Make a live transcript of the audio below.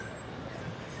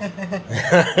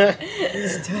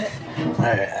Let's do it.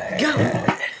 Alright. Go.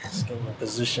 Let's get my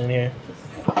position here.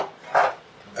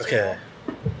 Okay.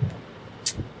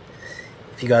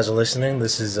 If you guys are listening,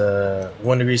 this is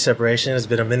 1 degree separation. It's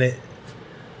been a minute.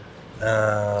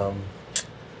 Got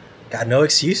no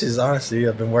excuses, honestly.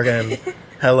 I've been working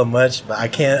hella much, but I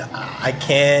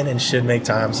can and should make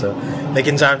time. So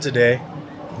making time today.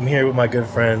 I'm here with my good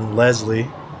friend Leslie.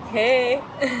 Hey.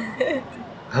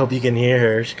 I hope you can hear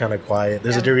her. She's kind of quiet.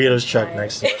 There's a Doritos truck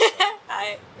next to us.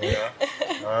 Hi.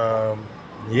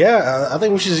 Yeah, I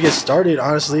think we should just get started,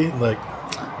 honestly. Like,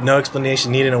 no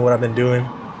explanation needed on what I've been doing.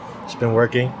 Just been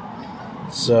working.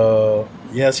 So,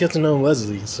 yeah, let's get to know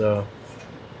Leslie. So,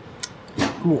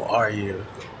 who are you?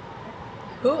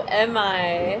 Who am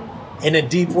I? In a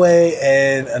deep way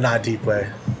and a not deep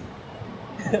way.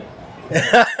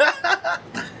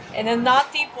 In a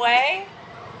not deep way?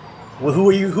 Well, who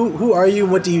are you? Who are you?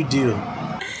 What do you do?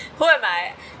 Who am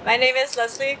I? My name is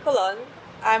Leslie Colon.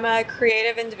 I'm a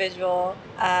creative individual.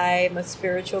 I'm a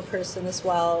spiritual person as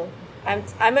well.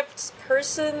 I'm a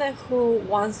person who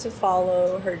wants to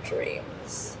follow her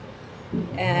dreams.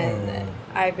 And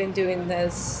I've been doing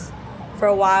this for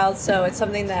a while, so it's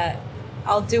something that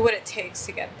I'll do what it takes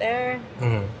to get there.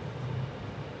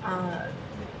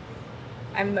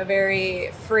 I'm a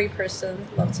very free person.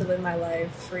 Love to live my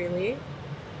life freely.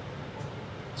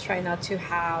 Try not to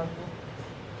have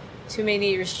too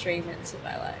many restraints in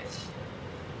my life.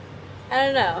 I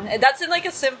don't know. That's in like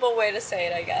a simple way to say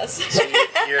it, I guess. So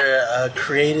you're a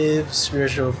creative,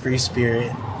 spiritual, free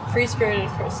spirit. Free-spirited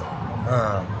person.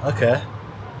 Okay.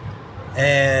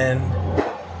 And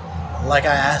like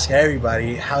I ask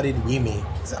everybody, how did we meet?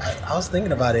 'Cause I was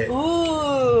thinking about it.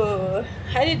 Ooh,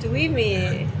 how did we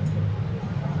meet?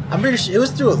 I'm pretty sure it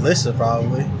was through Alyssa,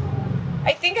 probably.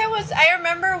 I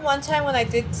remember one time when I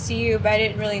did see you, but I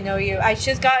didn't really know you. I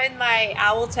just gotten my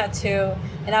owl tattoo,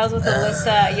 and I was with Alyssa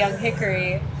at Young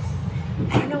Hickory.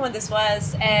 I don't know when this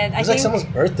was, and It was like someone's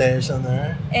birthday or something,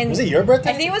 right? And was it your birthday?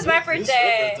 I think it was my It was your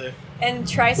birthday. birthday. And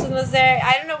Trison was there.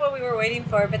 I don't know what we were waiting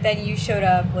for, but then you showed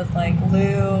up with like Lou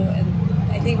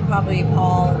and I think probably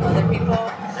Paul and other people.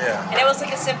 Yeah. And it was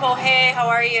like a simple, hey, how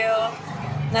are you?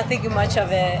 Not thinking much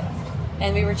of it.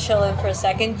 And we were chilling for a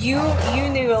second. You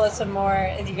knew Alyssa more,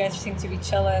 and you guys seemed to be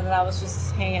chilling. And I was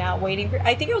just hanging out,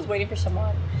 I think I was waiting for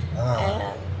someone.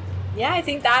 And yeah, I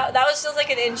think that was just like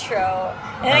an intro.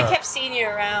 And I kept seeing you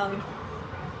around.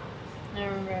 I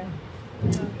remember.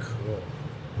 Cool.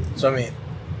 So I mean,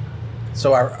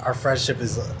 our friendship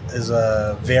is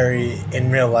a very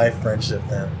in real life friendship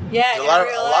then. Yeah, A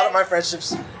lot of my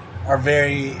friendships are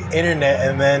very internet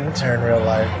and then turn real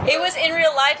life. It was in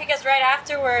real life because right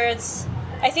afterwards,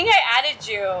 I think I added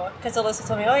you because Alyssa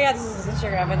told me, oh yeah, this is his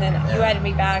Instagram, and then you added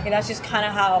me back, and that's just kind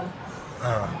of how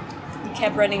we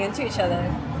kept running into each other.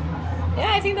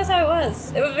 Yeah, I think that's how it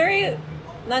was. It was very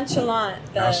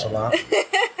nonchalant. Nonchalant?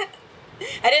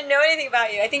 I didn't know anything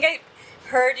about you. I think I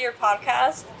heard your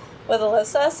podcast with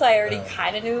Alyssa, so I already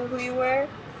kind of knew who you were.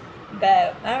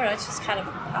 But I don't know, it just kind of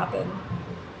happened.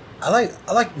 I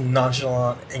like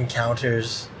nonchalant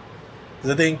encounters.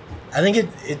 I think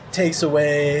it takes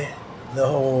away the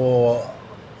whole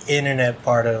internet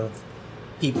part of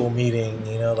people meeting,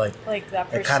 you know, like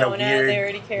that persona kind of they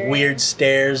already carry. weird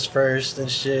stares first and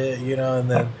shit, you know,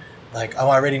 and then like, oh,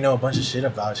 I already know a bunch of shit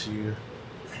about you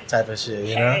type of shit,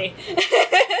 you know?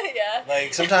 Yeah.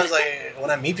 Like sometimes like when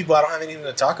I meet people, I don't have anything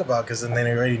to talk about because then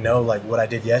they already know like what I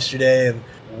did yesterday and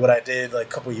what I did like a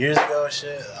couple years ago and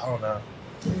shit. I don't know.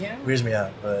 Yeah. Weirds me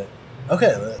out, but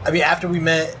okay. I mean, after we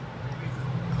met,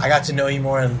 I got to know you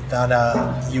more and found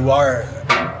out you are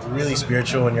really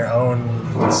spiritual in your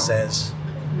own sense.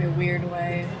 In a weird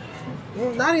way.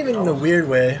 Well, not even in a weird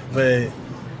way, but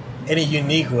in a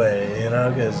unique way, you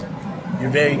know, because you're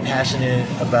very passionate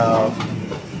about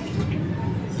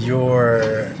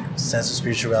your sense of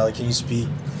spirituality. Can you speak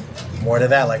more to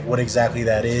that? Like, what exactly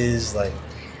that is? Like,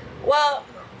 well,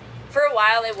 for a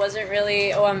while, it wasn't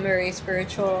really, I'm very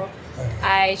spiritual.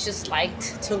 I just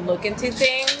liked to look into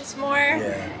things more.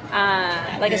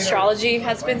 yeah. Like astrology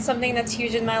has been something that's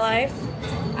huge in my life.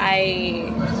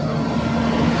 I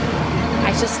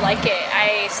just like it.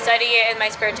 I study it in my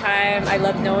spare time. I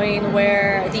love knowing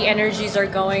where the energies are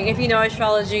going. If you know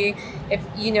astrology, if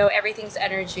you know everything's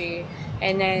energy,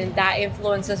 and then that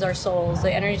influences our souls.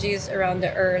 The energies around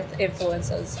the earth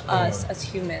influences us as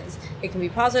humans. It can be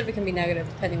positive, it can be negative,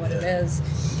 depending what it is.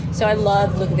 So I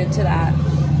love looking into that.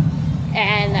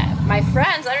 And my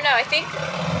friends, I don't know, I think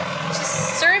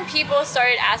just certain people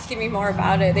started asking me more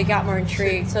about it. They got more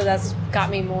intrigued, so that's got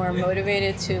me more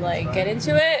motivated to like get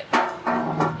into it.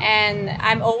 And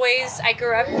I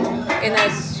grew up in a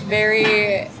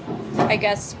very, I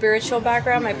guess, spiritual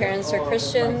background. My parents are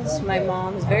Christians. My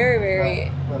mom's very,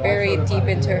 very, very deep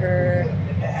into her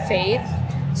faith.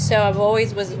 So I've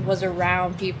always was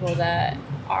around people that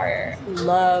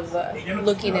love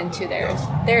looking into their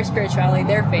spirituality,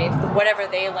 their faith, whatever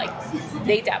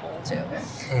they dabble into.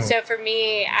 So for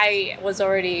me,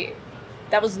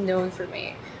 that was known for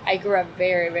me. I grew up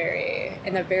very, very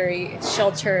in a very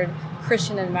sheltered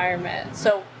Christian environment.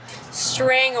 So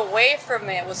straying away from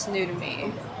it was new to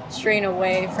me. Straying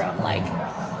away from like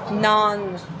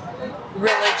non-religion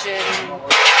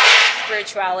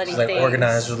spirituality like things.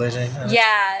 Organized religion.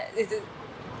 Yeah,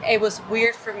 it was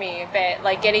weird for me, but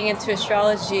like getting into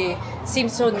astrology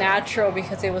seemed so natural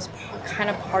because it was kind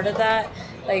of part of that,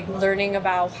 like learning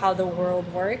about how the world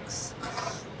works,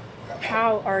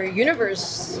 how our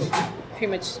universe pretty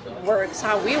much works,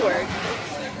 how we work.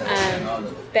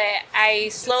 But I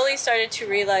slowly started to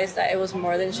realize that it was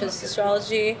more than just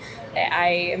astrology. That I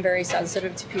am very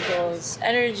sensitive to people's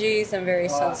energies. I'm very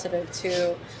sensitive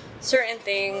to certain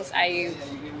things. I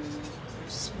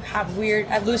have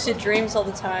lucid dreams all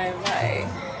the time. I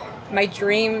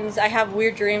have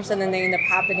weird dreams and then they end up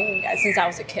happening since I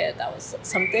was a kid. That was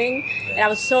something. And that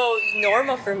was so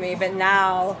normal for me. But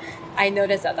now I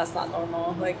notice that that's not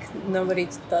normal. Like nobody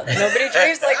dreams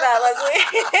like that, Leslie.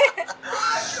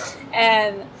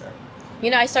 And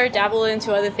I started dabbling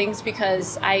into other things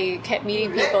because I kept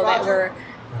meeting people that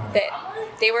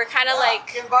they were kind of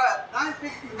like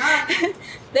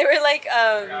they were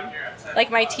like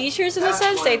my teachers in a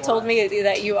sense. They told me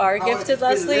that you are gifted,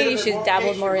 Leslie. You should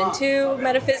dabble more into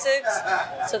metaphysics.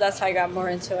 So that's how I got more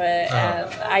into it. And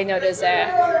I noticed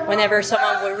that whenever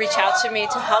someone would reach out to me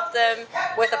to help them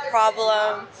with a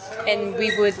problem, and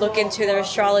we would look into their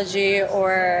astrology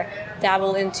or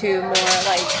dabble into more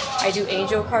like I do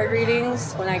angel card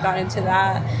readings when I got into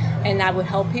that. And that would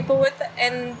help people with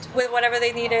whatever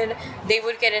they needed. They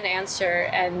would get an answer,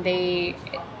 and they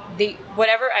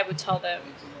whatever I would tell them,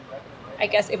 I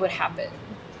guess it would happen.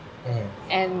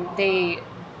 And they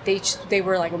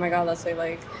were like, oh my God, Leslie,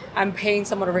 like I'm paying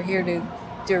someone over here to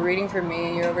do a reading for me,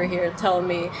 and you're over here telling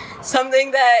me something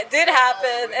that did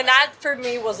happen. And that for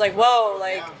me was like, whoa,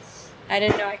 like I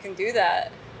didn't know I can do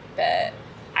that, but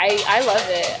I love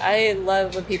it. I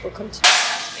love when people come to me.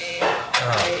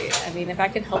 I mean, if I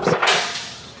can help someone, I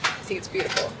think it's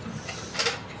beautiful.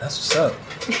 That's what's up.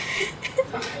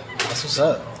 That's what's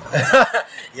up.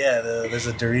 Yeah, there's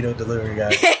a Dorito delivery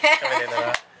guy coming in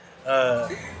and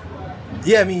out.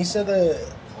 Yeah, I mean, you said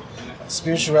that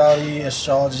spirituality,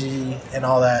 astrology, and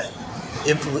all that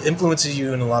influences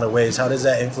you in a lot of ways. How does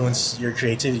that influence your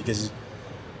creativity? Because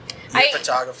you're a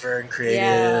photographer and creative.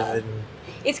 Yeah. And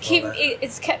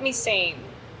it's kept me sane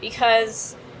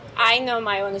because I know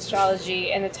my own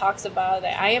astrology, and it talks about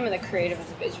that I am a creative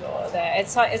individual. That it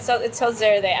says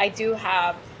there that I do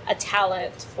have a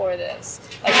talent for this.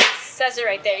 Like it says it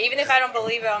right there. Even if I don't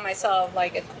believe it on myself,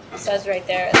 like it says right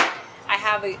there, I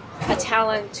have a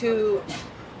talent to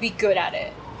be good at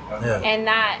it. Yeah. And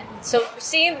so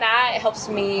seeing that helps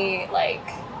me like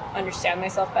understand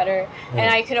myself better, and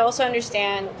I can also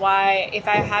understand why if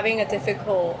I'm having a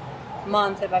difficult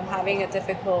month, if I'm having a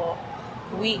difficult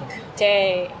week,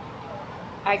 day,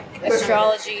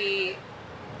 astrology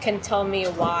can tell me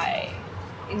why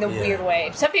in a weird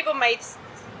way. Some people might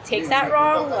take that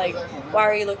wrong, like why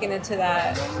are you looking into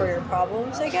that for your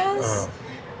problems, I guess.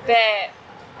 But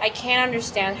I can't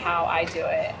understand how I do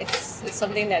it. It's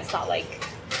something that's not like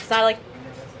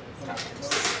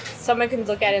someone can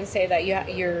look at it and say that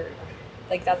you're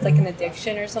like that's like an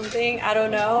addiction or something. I don't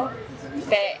know,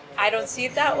 but I don't see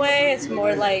it that way. It's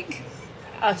more like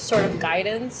a sort of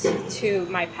guidance to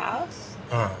my path.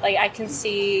 Like I can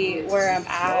see where I'm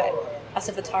at as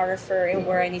a photographer and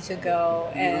where I need to go,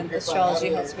 and astrology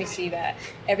helps me see that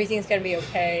everything's gonna be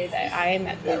okay, that I am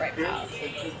at the right path.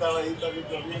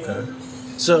 Okay.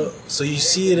 So you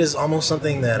see it as almost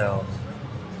something that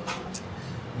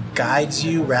guides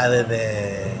you rather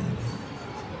than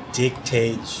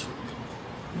dictates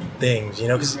things,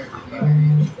 because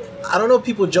I don't know if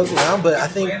people joke around, but I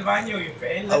think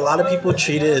a lot of people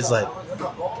treat it as like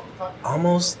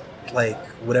almost like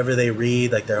whatever they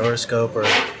read, like their horoscope or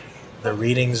the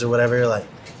readings or whatever, like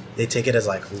they take it as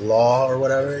like law or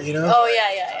whatever, Oh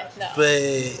yeah. No.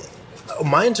 But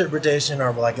my interpretation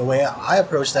or like the way I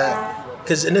approach that,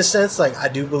 because in a sense, like I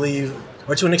do believe,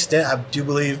 or to an extent, I do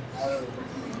believe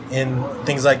in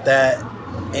things like that,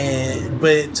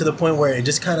 but to the point where it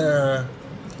just kind of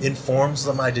informs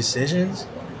my decisions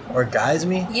or guides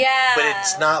me. Yeah. But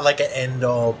it's not like an end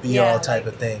all be all type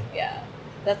of thing. Yeah.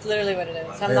 That's literally what it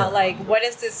is. I'm not like, what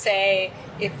does this say?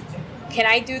 Can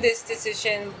I do this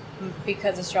decision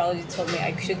because astrology told me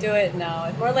I should do it. No,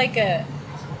 it's more like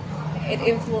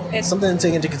it's something to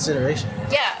take into consideration.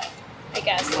 Yeah, I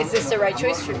guess. Is this the right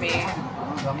choice for me?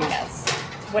 I guess.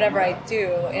 Whatever I do,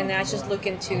 and I just look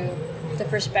into the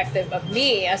perspective of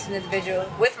me as an individual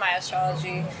with my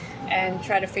astrology and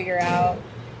try to figure out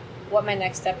what my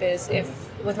next step is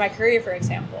with my career, for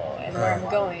example, and where I'm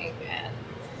going. And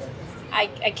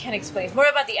I can't explain. It's more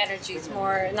about the energy. It's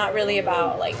more not really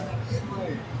about like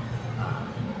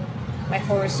my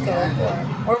horoscope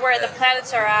or where the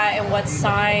planets are at and what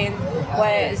sign,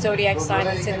 what zodiac sign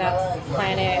is in that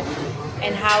planet,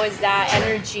 and how is that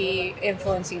energy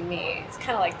influencing me. It's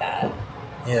kind of like that.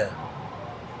 Yeah.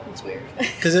 It's weird.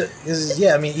 Because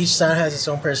yeah, I mean, each sign has its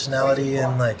own personality,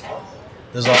 and like,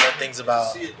 there's all the things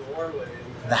about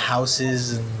the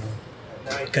houses and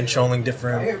controlling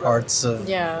different parts of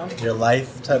your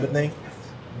life, type of thing.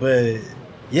 But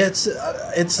yeah,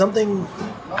 it's something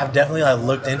I've definitely like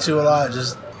looked into a lot,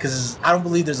 just because I don't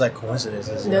believe there's like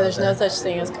coincidences. No, there's no such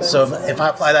thing as coincidence. So if I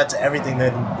apply that to everything,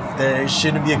 then there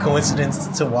shouldn't be a coincidence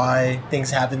to why things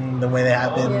happen the way they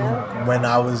happen when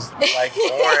I was like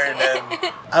born.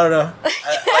 And I don't know.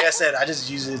 Like I said, I just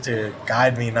use it to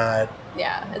guide me, not.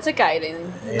 Yeah, it's a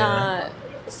guiding, not.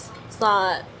 It's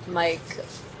not like,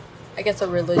 I guess, a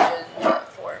religion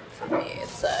form for me.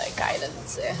 It's a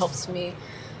guidance. It helps me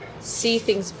see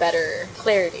things better,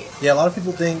 clarity. Yeah, a lot of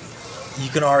people think you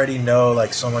can already know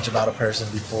like so much about a person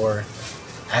before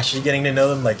actually getting to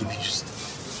know them. Like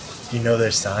if you know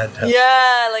their sign.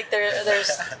 Yeah, like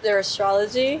their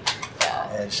astrology.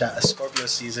 Yeah. And Scorpio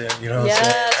season, you know what I'm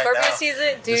saying? Yeah, Scorpio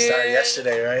season, dude. It started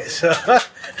yesterday, right? So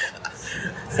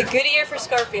it's a good year for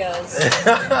Scorpios.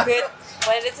 Good.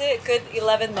 What is it? Good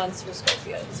 11 months for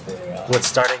Scorpios. For real. What's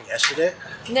starting yesterday?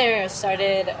 No, it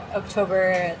started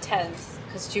October 10th.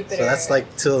 Because Jupiter. So that's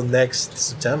like till next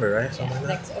September, right? Something like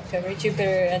next October,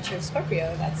 Jupiter enters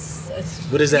Scorpio.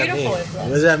 What does that mean? Influence. What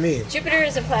does that mean? Jupiter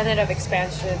is a planet of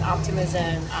expansion,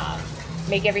 optimism,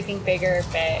 make everything bigger,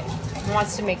 but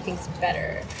wants to make things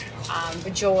better.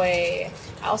 Joy,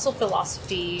 also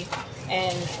philosophy,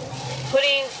 and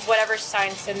putting whatever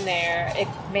signs in there, it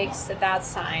makes that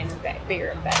sign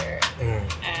bigger and better.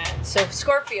 And so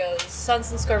Scorpios,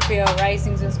 Suns in Scorpio,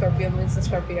 Risings in Scorpio, Moons in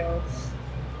Scorpio.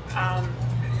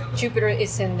 Jupiter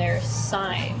is in their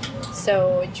sign,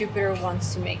 so Jupiter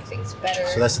wants to make things better.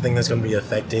 So that's the thing that's going to be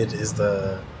affected is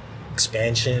the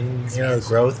expansion,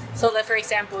 growth. So that, for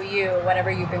example, whatever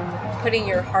you've been putting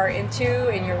your heart into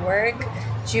in your work,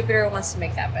 Jupiter wants to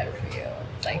make that better for you.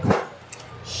 Like,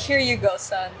 here you go,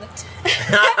 son.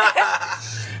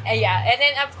 And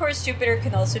then of course Jupiter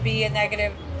can also be a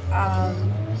negative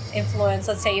influence.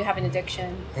 Let's say you have an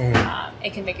addiction,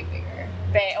 it can make it bigger.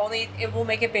 But it will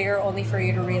make it bigger only for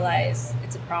you to realize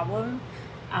it's a problem.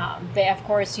 But of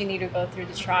course, you need to go through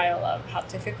the trial of how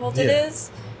difficult it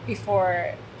is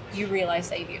before you realize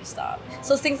that you need to stop.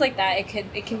 So things like that,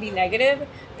 it can be negative,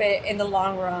 but in the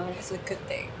long run, it's a good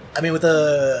thing. I mean, with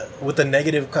the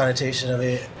negative connotation of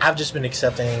it, I've just been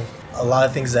accepting a lot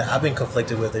of things that I've been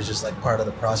conflicted with is just like part of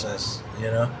the process,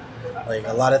 Like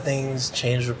a lot of things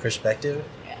change with perspective,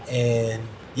 and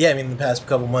I mean, the past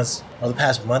couple months or the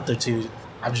past month or two,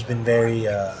 I've just been very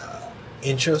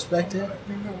introspective.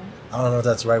 I don't know if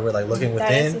that's the right word, like looking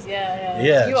within.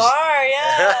 Yeah. You are,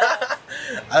 yeah.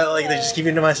 I like just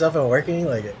keeping to myself and working.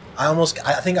 Like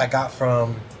I think I got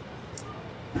from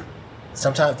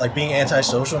sometimes like being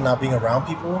antisocial, not being around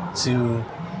people, to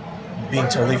being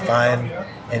totally fine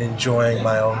and enjoying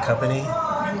my own company,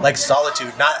 like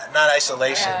solitude, not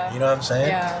isolation. Yeah. You know what I'm saying?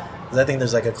 Yeah. Because I think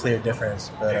there's like a clear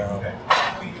difference. But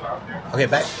okay,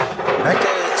 back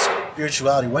to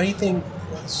spirituality. Why do you think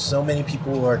so many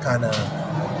people are kind of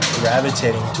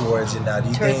gravitating towards it now? Do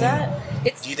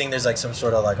you think there's like some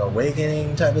sort of like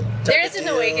awakening type of there is an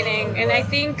awakening, and I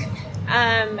think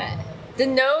the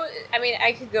note. I mean,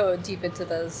 I could go deep into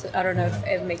this. I don't know if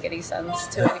it make any sense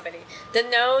to anybody. The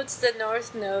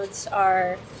north nodes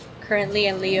are currently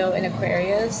in Leo and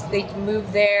Aquarius. They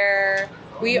moved there.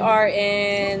 We are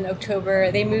in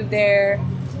October. They moved there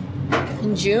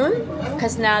in June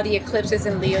because now the eclipses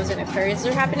in Leos and Aquarius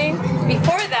are happening.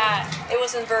 Before that, it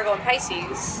was in Virgo and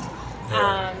Pisces.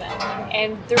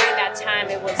 And during that time,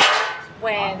 it was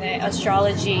when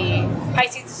astrology,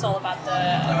 Pisces is all about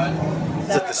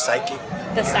the psychic?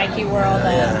 The psyche world,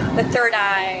 the third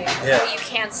eye, what you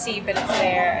can't see but it's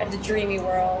there, the dreamy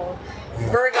world.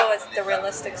 Virgo is the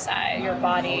realistic side, your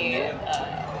body,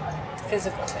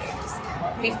 physical things.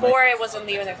 Before it was in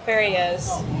Leo and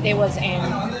Aquarius, it was in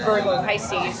Virgo and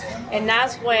Pisces. And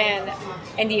that's when,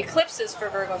 and the eclipses for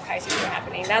Virgo and Pisces were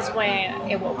happening. That's when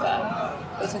it woke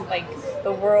up. wasn't like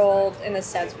the world in a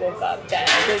sense woke up that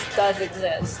this does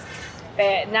exist.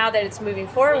 But now that it's moving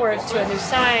forward to a new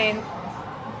sign,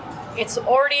 it's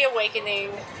already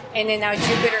awakening, and then now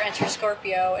Jupiter enters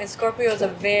Scorpio, and Scorpio is a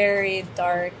very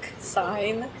dark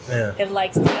sign. Yeah. It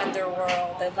likes the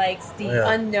underworld, it likes the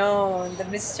unknown, the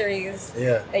mysteries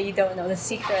that you don't know, the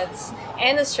secrets.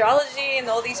 And astrology and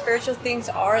all these spiritual things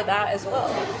are that as well.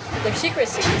 They're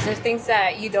secrecies, they're things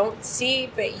that you don't see,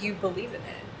 but you believe in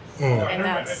it.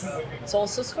 And it's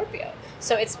also Scorpio.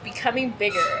 So it's becoming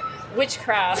bigger.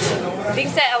 Witchcraft,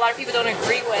 things that a lot of people don't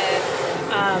agree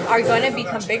with, are going to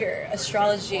become bigger.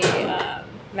 Astrology,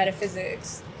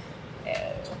 metaphysics.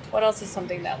 What else is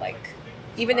something that, like,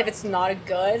 even if it's not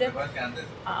good,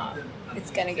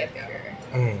 it's going to get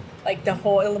bigger. Like the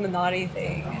whole Illuminati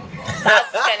thing.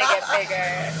 That's going to get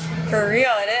bigger. For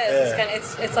real, it is.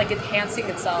 Yeah. It's like enhancing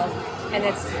itself. And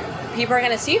people are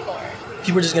going to see more.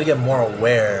 People are just going to get more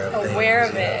aware of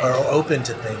things, it. Or open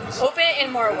to things. Open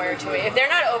and more aware to it. If they're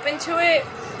not open to it,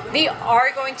 they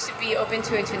are going to be open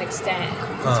to it to an extent,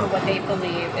 to what they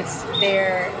believe. It's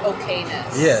their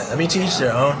okayness. Yeah, I mean, to each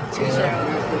their own. To each their own.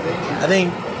 I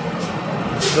think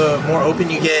the more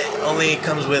open you get only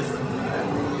comes with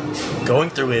going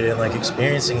through it and, like,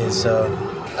 experiencing it. So,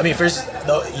 I mean, first,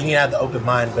 you need to have the open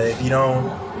mind, but if you're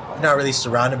not really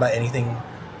surrounded by anything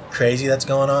crazy that's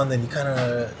going on, then you kind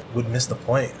of would miss the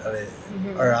point of it.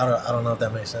 Or I don't know if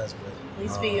that makes sense, but at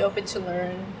least be open to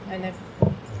learn, and if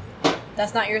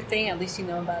that's not your thing, at least you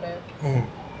know about it.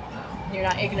 You're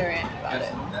not ignorant about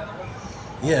it.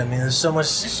 Yeah, I mean, there's so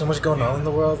much going on in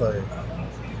the world. Like,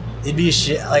 it'd be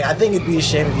I think it'd be a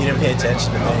shame if you didn't pay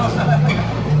attention to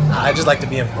things. I just like to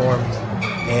be informed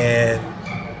and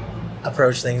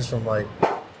approach things from, like,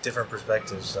 different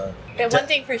perspectives. So. But one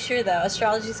thing for sure, though,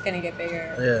 astrology is going to get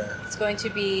bigger. Yeah. It's going to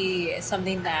be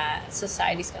something that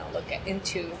society's going to look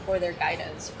into for their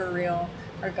guidance, for real.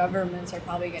 Our governments are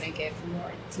probably going to get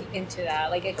more into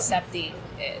that, like accepting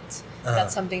it.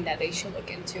 That's something that they should look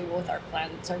into. Both our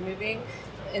planets are moving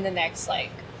in the next,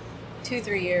 like,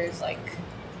 2-3 years. Like,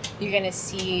 you're going to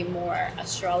see more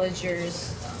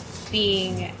astrologers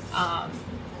being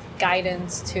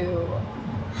guidance to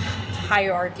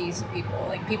hierarchies of people,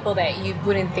 like people that you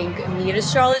wouldn't think need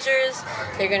astrologers.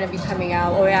 They're going to be coming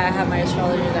out, oh yeah, I have my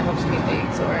astrologer that helps me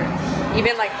things. Or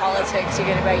even like politics, you're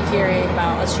going to be hearing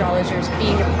about astrologers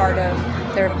being a part of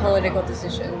their political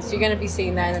decisions. You're going to be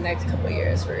seeing that in the next couple of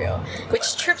years, for real,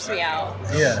 which trips me out.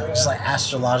 Yeah, just like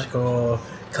astrological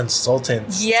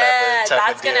consultants. Yeah,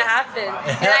 that's going to happen.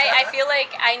 And I feel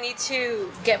like I need to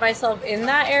get myself in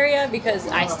that area because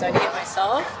I study it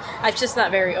myself. I'm just not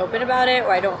very open about it,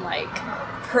 or I don't, like,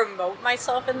 promote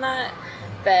myself in that.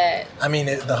 But I mean,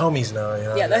 the homies know, you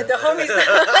know. Yeah, the homies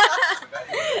know.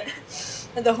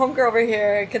 And the homegirl over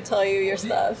here could tell you your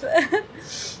stuff.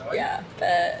 Yeah,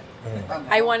 but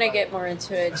I want to get more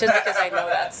into it just because I know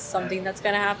that's something that's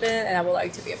going to happen, and I would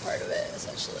like to be a part of it,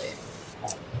 essentially.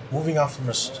 Moving off from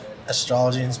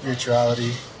astrology and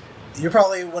spirituality, you're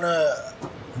probably one of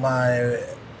my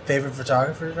favorite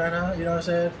photographers right now, you know what I'm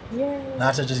saying? Yeah.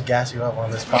 Not to just gas you up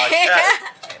on this podcast.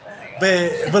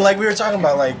 but like we were talking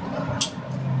about, like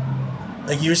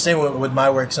you were saying with my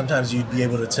work, sometimes you'd be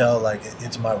able to tell, like,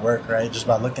 it's my work, right? Just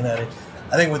by looking at it.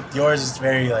 I think with yours, it's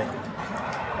very, like,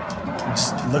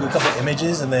 just look at a couple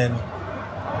images and then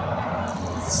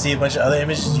see a bunch of other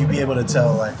images, you'd be able to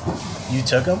tell, like, you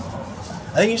took them.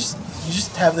 I think you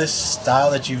just have this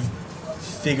style that you've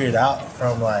figured out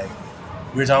from, like,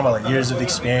 we were talking about, like, years of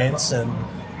experience and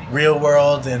real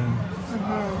world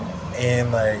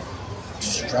and like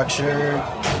structured,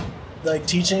 like,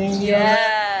 teaching. You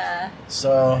know?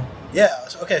 So yeah.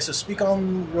 Okay. So speak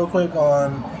on real quick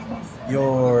on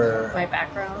my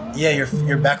background. Yeah,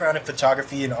 your background in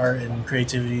photography and art and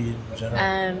creativity in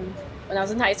general. When I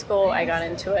was in high school, I got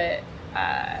into it.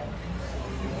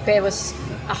 But it was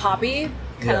a hobby,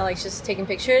 kind of like just taking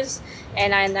pictures.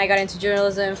 And I got into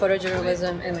journalism,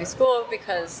 photojournalism in my school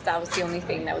because that was the only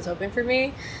thing that was open for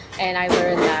me. And I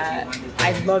learned that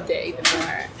I loved it even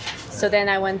more. So then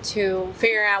I went to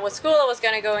figuring out what school I was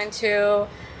going to go into.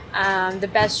 The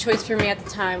best choice for me at the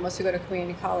time was to go to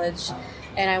community college.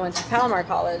 And I went to Palomar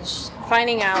College,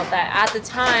 finding out that at the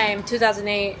time,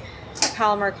 2008,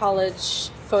 Palomar College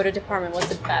photo department was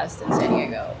the best in San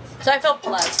Diego. So I felt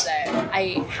blessed that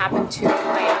I happened to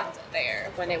land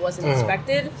there when it wasn't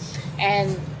expected.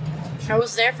 And I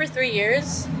was there for 3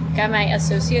 years, got my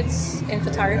associates in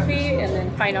photography and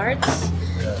then fine arts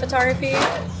photography,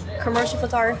 commercial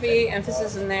photography,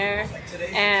 emphasis in there.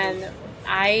 And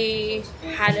I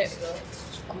had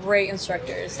great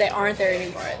instructors that aren't there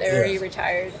anymore. They're already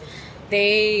retired.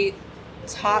 They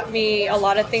taught me a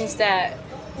lot of things that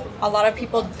a lot of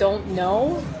people don't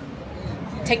know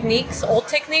techniques, old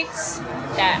techniques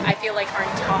that I feel like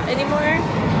aren't taught anymore.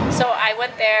 So I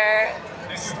went there,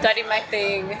 studied my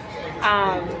thing.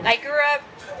 I grew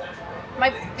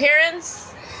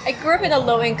up in a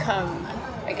low income,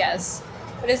 I guess.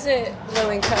 What is it?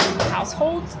 Low income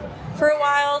household for a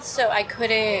while, so I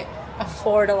couldn't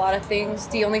afford a lot of things.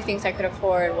 The only things I could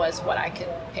afford was what I could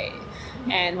pay.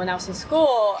 And when I was in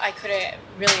school, I couldn't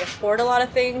really afford a lot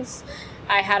of things.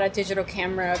 I had a digital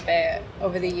camera, but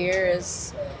over the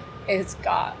years, it's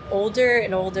got older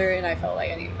and older, and I felt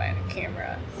like I needed to buy a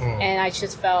camera. And I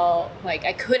just felt like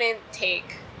I couldn't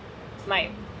take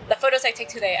the photos I take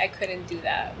today, I couldn't do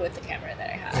that with the camera that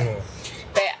I had.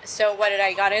 But so what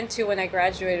I got into when I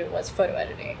graduated was photo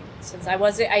editing. Since I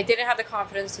didn't have the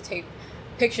confidence to take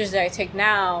pictures that I take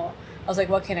now, I was like,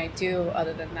 what can I do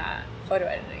other than that? Photo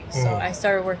editing. So I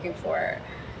started working for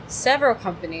several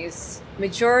companies.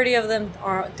 Majority of them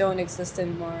don't exist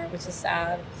anymore, which is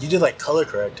sad. You did like color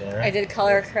correcting, right? I did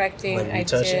color correcting. Like I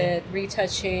did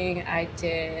retouching. I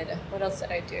did, what else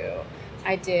did I do?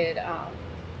 I did,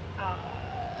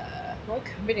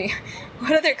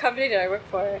 what other company did I work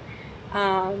for?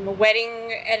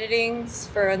 Wedding editings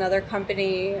for another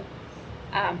company.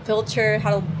 How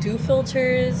to do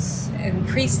filters and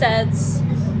presets,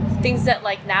 things that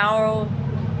like now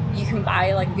you can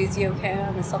buy like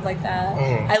VideoCam and stuff like that.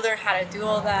 I learned how to do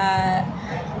all that.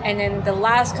 And then the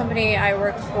last company I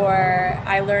worked for,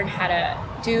 I learned how to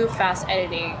do fast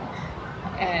editing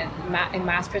and in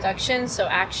mass production. So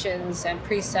actions and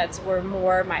presets were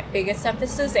more my biggest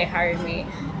emphasis. They hired me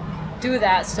do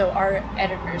that so our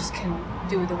editors can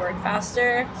do the work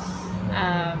faster.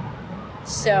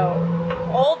 So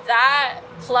all that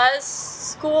plus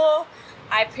school,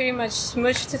 I pretty much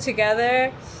smushed it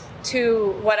together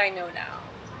to what I know now.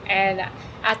 And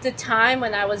at the time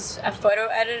when I was a photo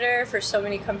editor for so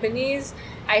many companies,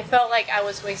 I felt like I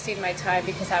was wasting my time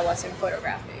because I wasn't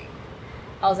photographing.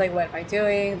 I was like, what am I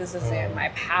doing? This isn't my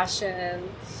passion.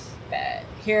 But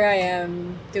here I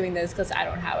am doing this because I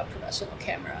don't have a professional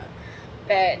camera.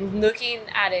 But looking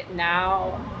at it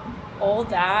now, all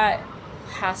that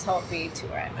has helped me to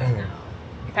where I'm at now.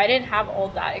 If I didn't have all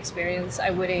that experience, I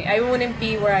wouldn't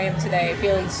be where I am today,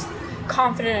 feeling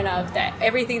confident enough that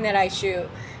everything that I shoot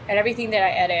and everything that I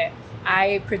edit,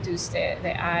 I produced it,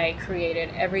 that I created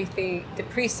everything, the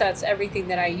presets, everything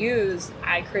that I use,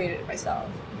 I created it myself.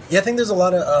 Yeah, I think there's a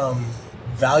lot of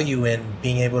value in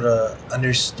being able to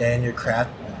understand your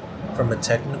craft from a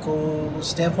technical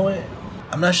standpoint.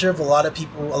 I'm not sure if a lot of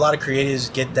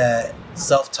creatives get that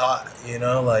self-taught, you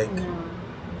know, like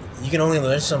you can only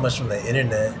learn so much from the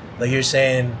internet. Like you're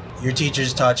saying, your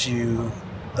teachers taught you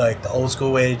like the old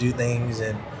school way to do things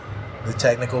and the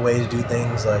technical way to do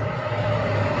things, like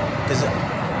because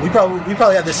we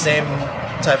probably have the same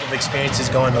type of experiences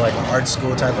going to like art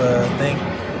school type of thing,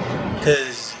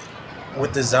 because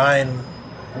with design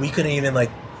we couldn't even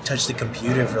like touch the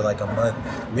computer for like a month.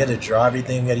 We had to draw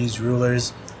everything, we had to use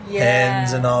rulers,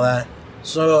 pens and all that.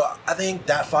 So I think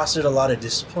that fostered a lot of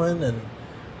discipline and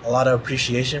a lot of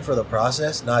appreciation for the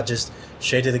process, not just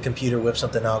straight to the computer, whip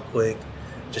something out quick,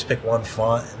 just pick one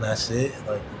font and that's it.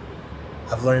 Like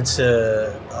I've learned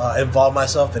to involve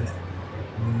myself in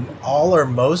all or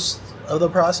most of the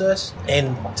process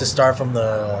and to start from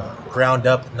the ground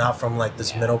up, not from like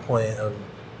this middle point of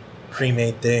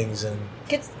pre-made things. And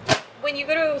when you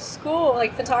go to school,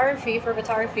 like photography,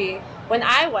 when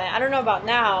I went, I don't know about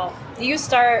now, you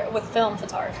start with film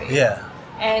photography. Yeah.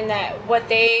 And what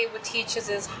they would teach us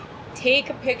is take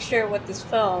a picture with this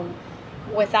film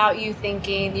without you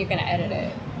thinking you're going to edit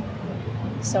it.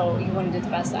 So you want to do the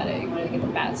best at it. You want to get the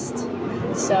best.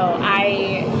 So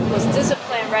I was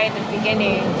disciplined right in the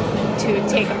beginning to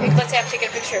take a picture. Let's say I'm taking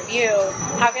a picture of you.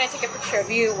 How can I take a picture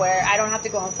of you where I don't have to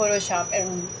go on Photoshop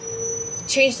and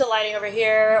change the lighting over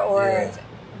here or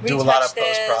do a lot of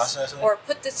this post-processing or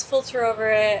put this filter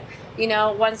over it? You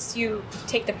know, once you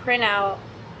take the print out,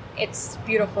 it's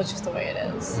beautiful just the way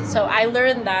it is. So I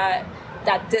learned that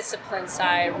discipline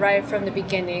side right from the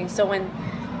beginning. So when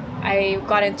I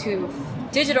got into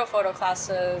digital photo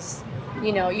classes,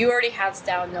 you know, you already hands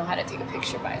down know how to take a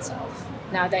picture by itself.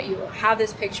 Now that you have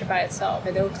this picture by itself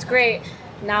and it looks great,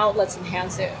 now let's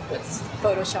enhance it with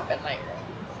Photoshop and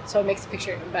Lightroom. So it makes the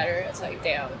picture even better. It's like,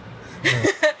 damn.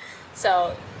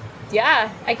 So,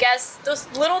 yeah, I guess those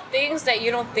little things that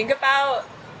you don't think about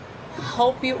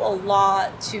help you a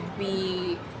lot to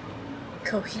be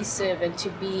cohesive and to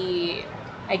be,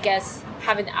 I guess,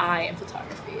 have an eye in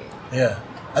photography. Yeah.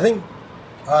 I think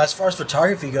as far as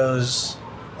photography goes,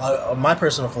 my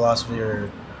personal philosophy or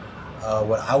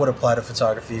what I would apply to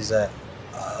photography is that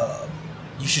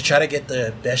you should try to get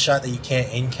the best shot that you can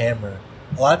in camera.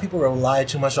 A lot of people rely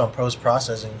too much on post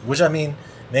processing, which I mean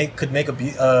could make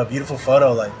a beautiful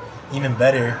photo like even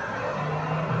better.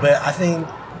 But I think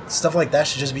stuff like that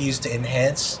should just be used to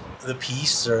enhance the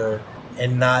piece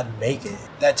and not make it.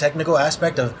 That technical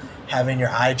aspect of having your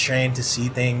eye trained to see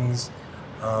things,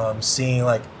 seeing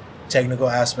like technical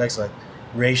aspects like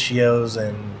ratios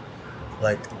and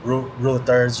like rule of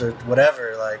thirds or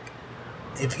whatever. Like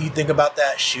if you think about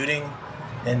that shooting,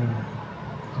 and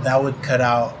that would cut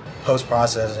out post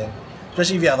processing,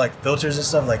 especially if you have like filters and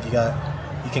stuff. Like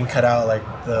you can cut out like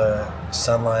the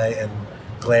sunlight and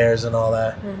glares and all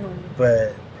that.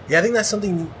 But yeah, I think that's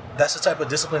the type of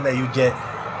discipline that you get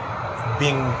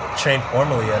being trained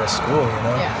formally at a school, you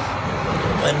know?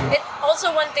 Yeah. And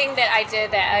also, one thing that I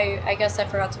did that I guess I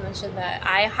forgot to mention that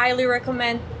I highly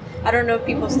recommend, I don't know if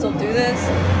people still do this.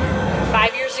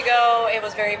 5 years ago, it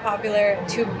was very popular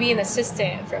to be an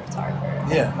assistant for a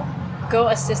photographer. Yeah. Go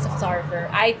assist a photographer.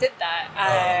 I did that.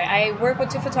 I worked with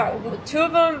 2 photographers. 2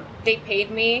 of them, they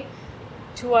paid me.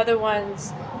 2 other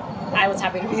ones, I was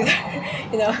happy to be there,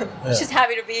 you know, just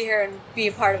happy to be here and be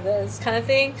a part of this kind of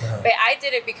thing. But I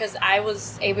did it because I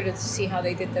was able to see how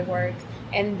they did their work,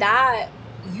 and that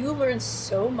you learn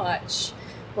so much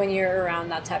when you're around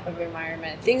that type of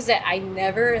environment. Things that I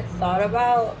never thought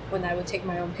about when I would take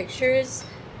my own pictures,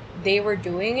 they were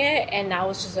doing it, and I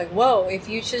was just like, whoa, if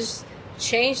you just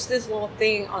change this little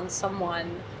thing on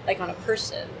someone, like on a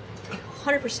person, it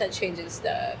 100% changes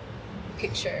the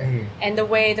picture. And the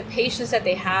way, the patience that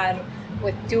they had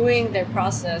with doing their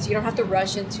process, you don't have to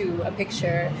rush into a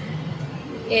picture.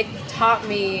 It taught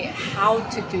me how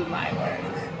to do my work,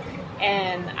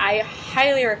 and I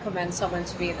highly recommend someone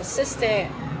to be an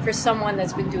assistant for someone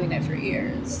that's been doing it for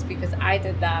years, because I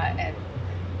did that, and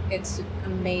it's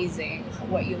amazing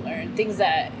what you learn. Things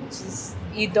that just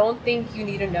you don't think you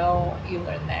need to know, you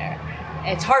learn there.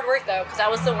 It's hard work though, because I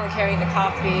was the one carrying the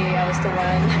coffee. I was the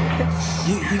one.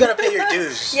 you gotta pay your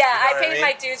dues. Yeah, you know I paid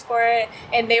my dues for it,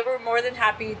 and they were more than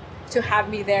happy to have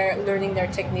me there learning their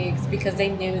techniques, because they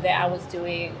knew that I was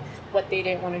doing what they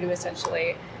didn't want to do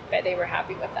essentially, but they were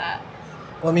happy with that.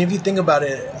 Well, I mean, if you think about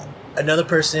it, another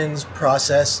person's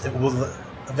process, it will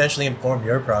eventually inform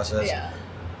your process. Yeah.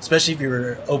 Especially if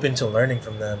you're open to learning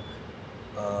from them.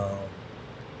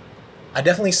 I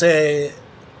definitely say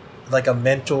like a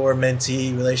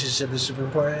mentor-mentee relationship is super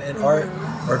important in art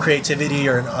or creativity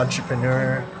or an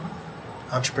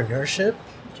entrepreneurship.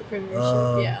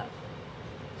 Yeah.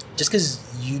 Just because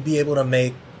you'd be able to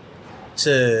make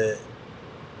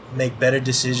better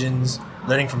decisions,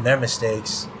 learning from their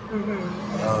mistakes.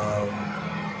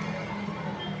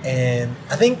 And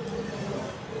I think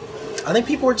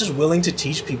people are just willing to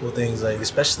teach people things, like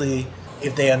especially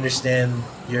if they understand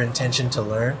your intention to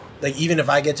learn. Like even if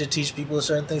I get to teach people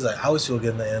certain things, like I always feel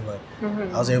good in the end. Like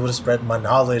I was able to spread my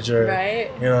knowledge, or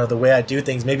you know, the way I do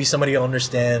things. Maybe somebody will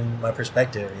understand my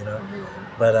perspective, you know.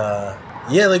 But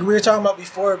yeah, like we were talking about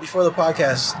before the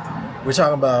podcast, we're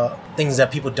talking about things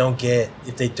that people don't get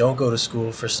if they don't go to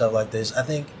school for stuff like this. I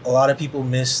think a lot of people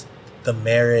miss the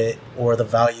merit or the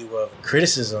value of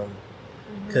criticism,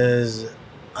 because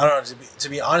I don't know. To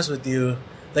be honest with you,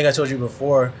 I think I told you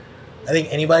before. I think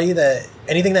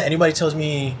anything that anybody tells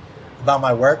me about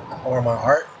my work or my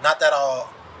art, not that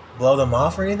I'll blow them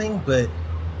off or anything, but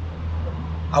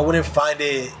I wouldn't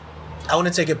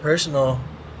take it personal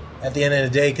at the end of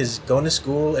the day, because going to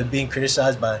school and being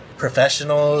criticized by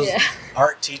professionals,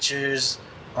 art teachers,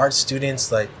 art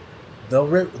students, like they'll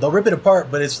rip it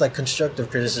apart, but it's like constructive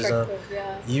criticism.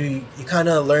 You kind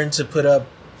of learn to put up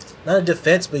not a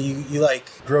defense, but you like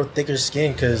grow thicker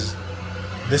skin, because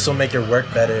this will make your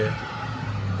work better.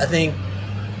 I think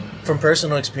from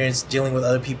personal experience dealing with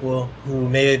other people who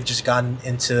may have just gotten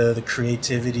into the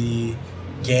creativity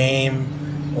game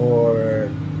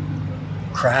or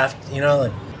craft, you know,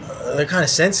 like they're kind of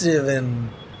sensitive,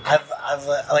 and I've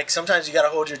like sometimes you gotta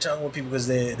hold your tongue with people because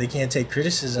they can't take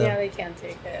criticism. Yeah, they can't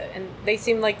take it, and they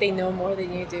seem like they know more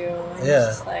than you do. And yeah,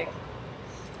 it's just like,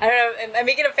 I don't know. I'm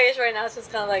making a face right now. It's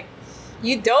just kind of like,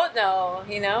 you don't know,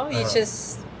 you know. You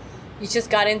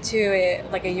just got into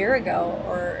it like a year ago,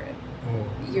 or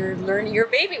you're learning. You're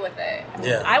a baby with it.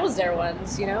 I was there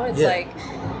once, you know. It's like,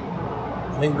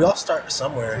 I mean, we all start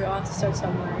somewhere. We all have to start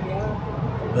somewhere,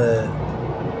 yeah. But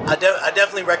I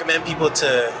definitely recommend people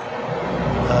to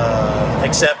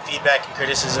accept feedback and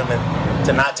criticism and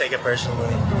to not take it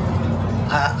personally.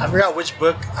 I forgot which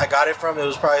book I got it from. It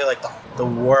was probably like the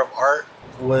War of Art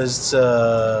was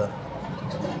or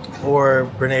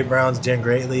Brene Brown's Jen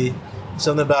Greatly.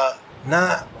 Something about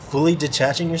not fully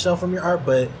detaching yourself from your art,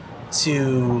 but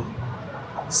to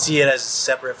see it as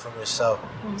separate from yourself.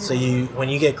 Mm-hmm. So when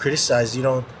you get criticized, you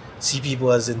don't see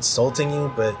people as insulting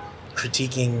you, but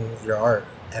critiquing your art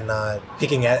and not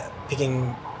picking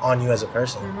on you as a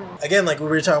person. Mm-hmm. Again, like we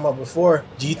were talking about before,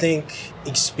 do you think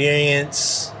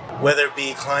experience, whether it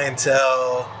be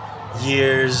clientele,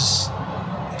 years,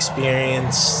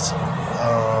 experienced,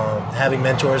 having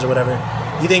mentors or whatever,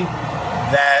 you think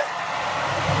that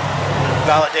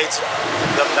validates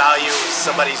the value of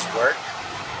somebody's work,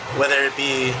 whether it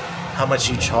be how much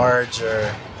you charge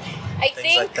or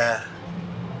things like that?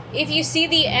 If you see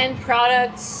the end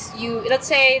products, let's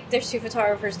say there's two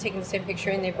photographers taking the same picture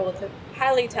and they're both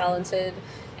highly talented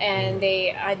and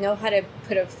I know how to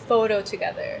put a photo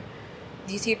together.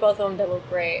 You see both of them, they look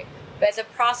great. But the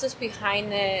process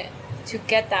behind it to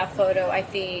get that photo, I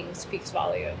think, speaks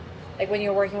volume. Like when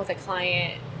you're working with a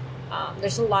client,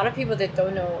 there's a lot of people that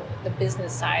don't know the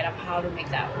business side of how to make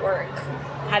that work,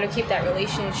 how to keep that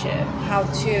relationship, how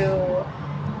to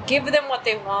give them what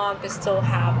they want but still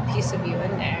have a piece of you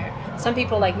in there. Some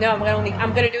people like, no,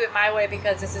 I'm gonna do it my way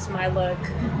because this is my look,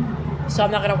 so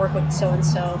I'm not gonna work with so and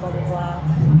so, blah blah blah.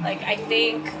 Like I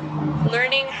think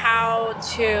learning how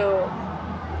to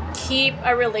keep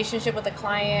a relationship with a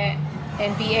client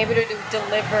and be able to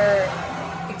deliver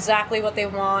exactly what they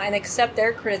want and accept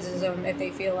their criticism if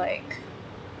they feel like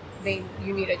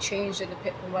you need a change in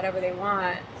whatever they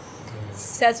want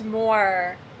says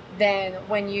more than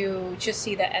when you just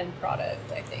see the end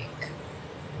product, I think.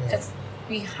 Because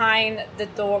behind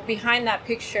that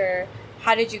picture,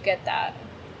 how did you get that,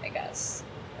 I guess?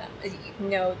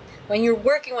 When you're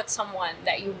working with someone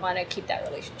that you want to keep that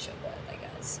relationship with, I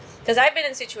guess. Because I've been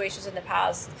in situations in the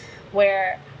past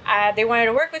where they wanted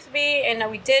to work with me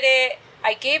and we did it.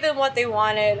 I gave them what they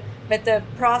wanted, but the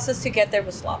process to get there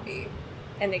was sloppy,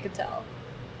 and they could tell.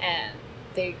 And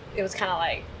it was kind of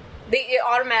like, it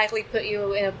automatically put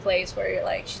you in a place where you're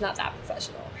like, she's not that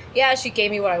professional. Yeah, she gave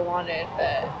me what I wanted,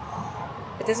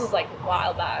 but this was like a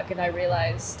while back, and I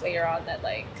realized later on that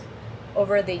like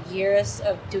over the years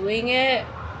of doing it,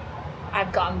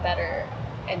 I've gotten better.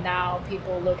 And now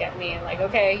people look at me and like,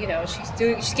 okay,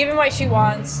 she's giving what she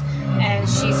wants, and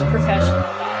she's professional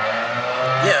about it.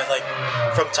 Yeah, like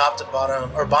from top to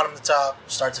bottom, or bottom to top,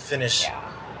 start to finish. Yeah,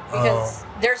 because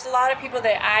there's a lot of people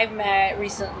that I've met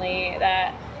recently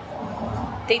that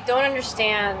they don't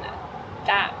understand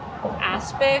that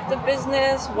aspect of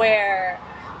business where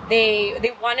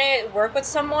they want to work with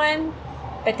someone,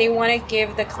 but they want to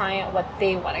give the client what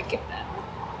they want to give them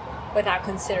without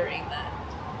considering that.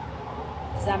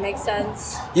 Does that make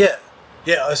sense? Yeah,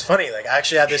 it's funny. Like I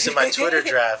actually had this in my Twitter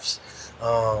drafts.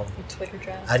 Twitter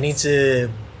drafts. I need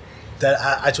to.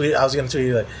 I was gonna tweet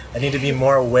you like I need to be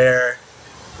more aware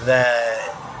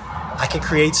that I can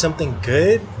create something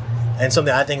good and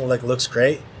something I think like looks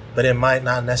great, but it might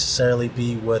not necessarily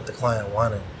be what the client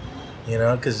wanted.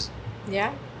 Because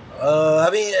I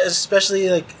mean, especially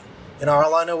like in our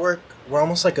line of work, we're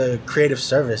almost like a creative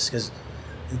service because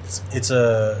it's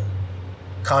a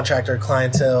contractor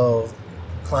client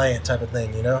type of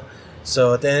thing,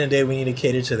 So at the end of the day, we need to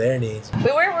cater to their needs.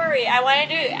 Wait, where were we? I wanted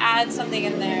to add something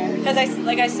in there because I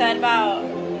said about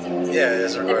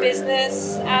the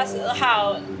business as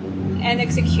how and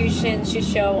execution should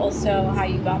show also how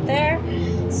you got there.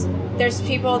 There's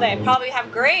people that probably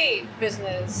have great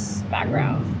business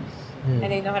background and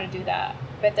they know how to do that,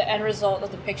 but the end result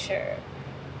of the picture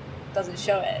doesn't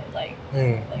show it. Like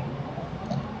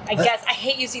I guess I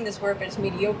hate using this word, but it's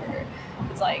mediocre.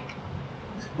 It's like.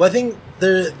 Well, I think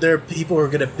there are people who are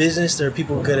good at business. There are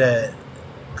people good at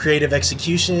creative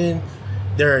execution.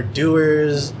 There are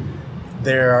doers.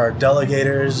 There are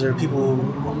delegators. There are people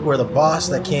who are the boss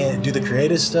that can't do the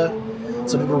creative stuff.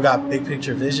 Some people got big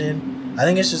picture vision. I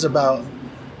think it's just about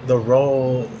the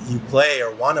role you play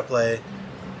or want to play.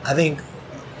 I think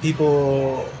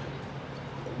people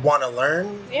want to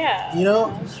learn,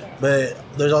 Sure. But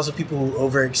there's also people who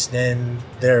overextend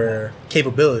their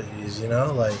capabilities,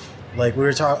 like we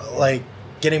were talking, like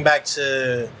getting back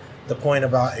to the point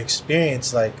about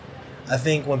experience, like I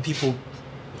think when people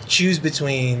choose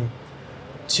between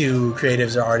two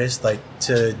creatives or artists, like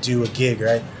to do a gig,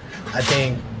 right, I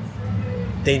think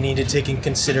they need to take in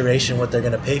consideration what they're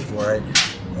going to pay for, right?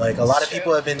 Like a lot of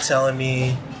people have been telling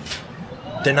me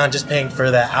they're not just paying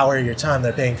for that hour of your time,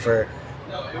 they're paying for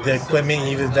the equipment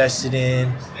you've invested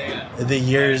in, the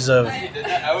years of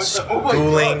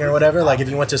schooling or whatever. Like if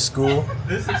you went to school,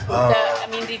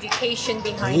 the dedication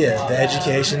behind it. Yeah, the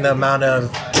education, the amount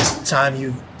of time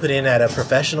you put in at a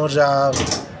professional job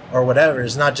or whatever.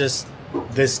 It's not just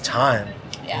this time,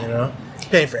 You're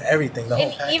paying for everything, the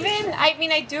whole package. Even,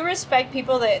 I do respect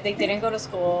people that they didn't go to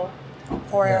school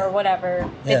for Yeah. or whatever,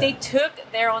 Yeah. if they took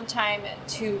their own time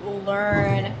to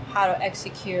learn how to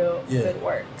execute Yeah. good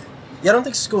work. Yeah, I don't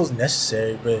think school is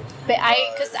necessary, but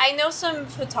Because I know some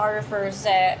photographers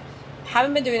that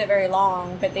haven't been doing it very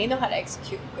long, but they know how to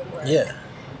execute good work. yeah,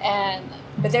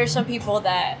 But there's some people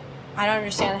that I don't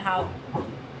understand how.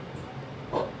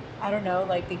 I don't know,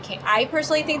 like they can't. I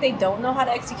personally think they don't know how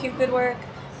to execute good work,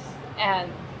 and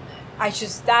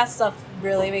that stuff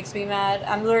really makes me mad.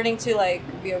 I'm learning to like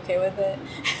be okay with it.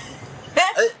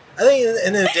 I think at the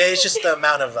end of the day, it's just the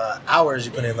amount of hours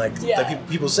you put in. Like Yeah.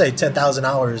 people say, 10,000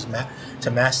 hours to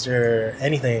master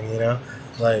anything. You know,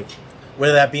 like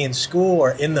whether that be in school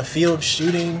or in the field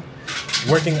shooting,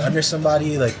 working under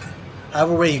somebody. Like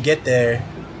however way you get there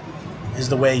is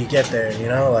the way you get there. You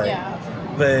know, like Yeah.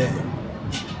 but.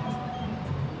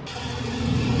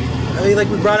 I mean, like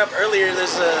we brought up earlier,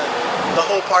 there's the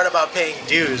whole part about paying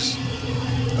dues.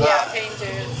 Paying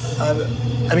dues.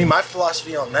 I mean, my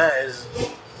philosophy on that is,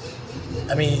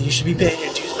 I mean, you should be paying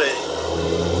your dues, but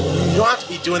you don't have to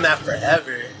be doing that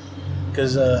forever.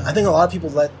 Because I think a lot of people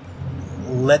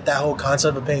let that whole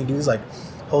concept of paying dues like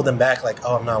hold them back. Like,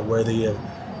 oh, I'm not worthy of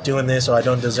doing this, or I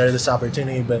don't deserve this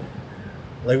opportunity. But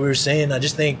like we were saying, I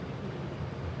just think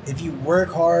if you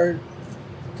work hard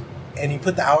and you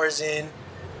put the hours in,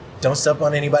 don't step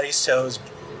on anybody's toes,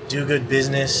 do good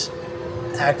business,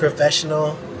 act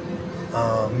professional,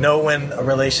 know when a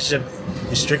relationship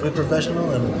is strictly professional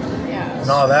and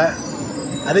all that,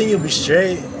 I think you'll be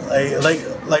straight.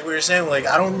 Like we were saying, like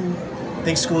I don't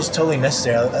think school's totally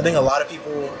necessary. I think a lot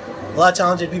of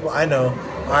talented people I know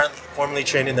aren't formally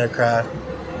trained in their craft.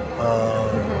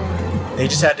 They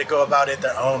just had to go about it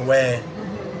their own way.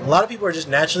 A lot of people are just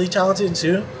naturally talented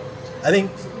too. I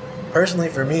think personally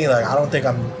for me, like I don't think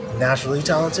I'm naturally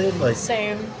talented. Like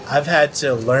Same. I've had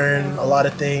to learn a lot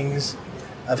of things.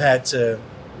 I've had to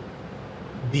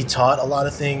be taught a lot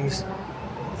of things,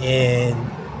 and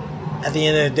at the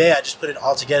end of the day, I just put it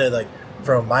all together, like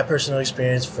from my personal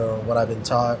experience, from what I've been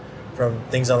taught, from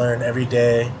things I learn every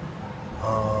day.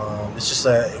 It's just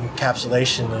an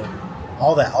encapsulation of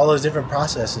all those different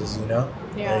processes, you know.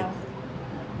 Yeah.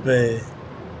 Like,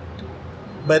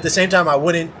 but at the same time, I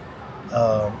wouldn't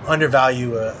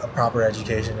undervalue a proper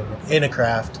education in a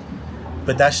craft,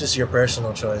 but that's just your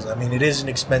personal choice. I mean, it is an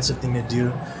expensive thing to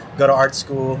do. Go to art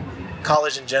school.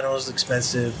 College in general is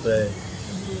expensive, but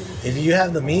if you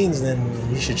have the means,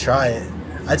 then you should try it.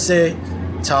 I'd say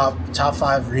top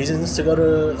 5 reasons to go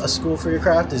to a school for your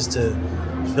craft is to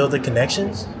build the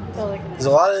connections. Because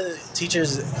a lot of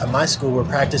teachers at my school were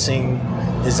practicing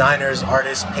designers,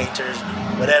 artists, painters,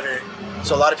 whatever.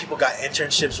 So a lot of people got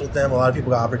internships with them. A lot of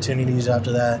people got opportunities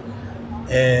after that,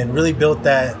 and really built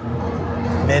that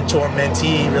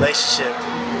mentor-mentee relationship.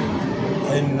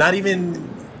 And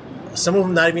some of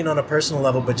them not even on a personal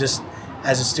level, but just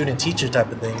as a student-teacher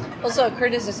type of thing. Also,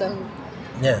 criticism.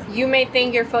 Yeah. You may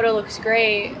think your photo looks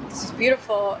great. This is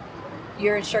beautiful.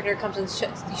 Your instructor comes and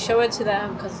you show it to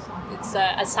them because it's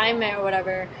an assignment or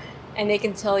whatever. And they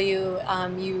can tell you,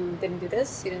 you didn't do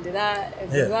this, you didn't do that, and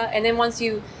blah, blah. And then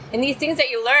and these things that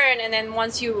you learn, and then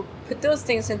once you put those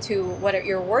things into what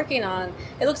you're working on,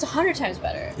 it looks 100 times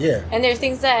better. Yeah. And there's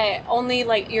things that only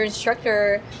like your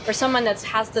instructor or someone that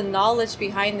has the knowledge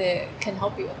behind it can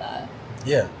help you with that.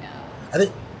 Yeah. I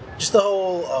think just the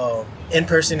whole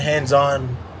in-person,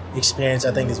 hands-on experience,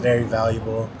 I think, is very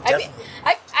valuable.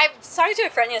 I was talking to a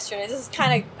friend yesterday. This is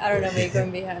kind of, I don't know, maybe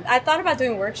going behind. I thought about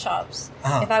doing workshops,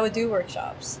 if I would do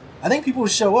workshops. I think people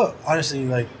would show up, honestly.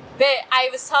 Like, but I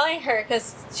was telling her,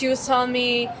 because she was telling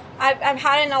me, I've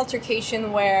had an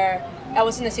altercation where I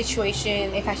was in a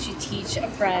situation if I should teach a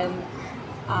friend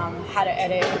how to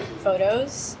edit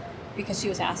photos, because she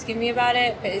was asking me about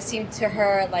it, but it seemed to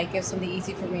her like it was something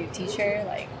easy for me to teach her,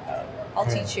 like, oh, I'll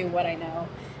teach you what I know.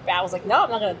 But I was like, no, I'm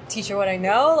not going to teach her what I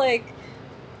know, like,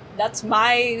 that's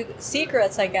my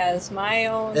secrets, I guess, my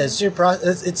own. It's your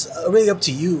process. It's really up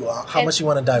to you how much you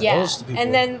want to divulge to people.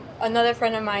 And then another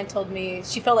friend of mine told me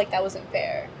she felt like that wasn't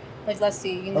fair. Like, let's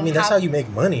see, you know. I mean, that's how you make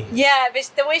money. Yeah, but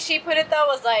the way she put it though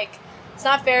was like, it's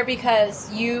not fair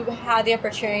because you had the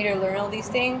opportunity to learn all these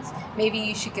things. Maybe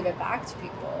you should give it back to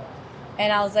people.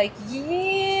 And I was like,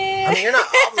 yeah. I mean, you're not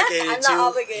obligated I'm to. not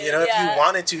obligated. You know, if you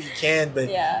wanted to, you can. But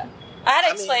yeah. I had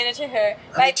to explain it to her.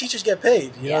 I mean, teachers get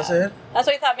paid. You know what I'm saying? That's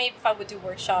why I thought maybe if I would do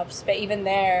workshops. But even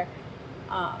there,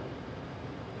 I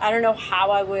don't know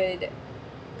how I would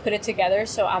put it together.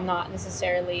 So I'm not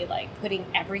necessarily like putting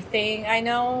everything I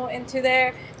know into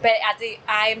there. But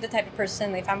I am the type of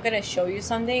person, if I'm going to show you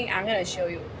something, I'm going to show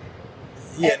you.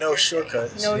 Yeah, everything. no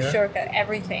shortcuts. No shortcut,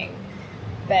 everything.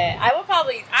 But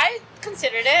I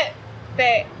considered it.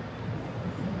 But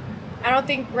I don't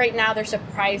think right now there's a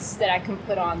price that I can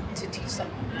put on to teach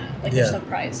someone that. Like there's no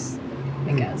price,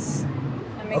 I guess.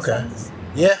 That makes sense.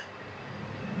 Yeah.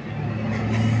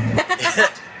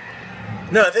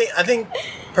 No, I think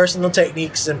personal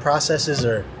techniques and processes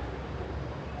are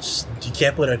just, you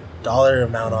can't put a dollar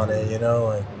amount on it, you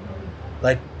know,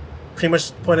 like pretty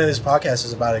much the point of this podcast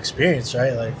is about experience,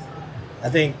 right? Like I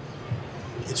think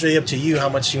it's really up to you how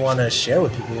much you want to share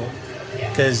with people,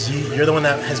 because you're the one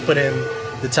that has put in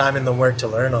the time and the work to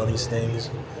learn all these things.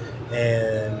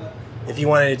 And if you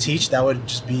wanted to teach, that would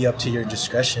just be up to your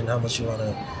discretion how much you want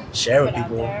to share with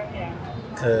people.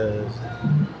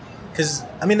 Because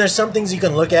I mean, there's some things you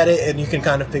can look at it and you can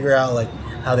kind of figure out like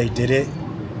how they did it,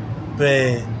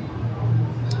 but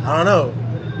I don't know.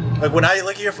 Like when I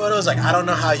look at your photos, like I don't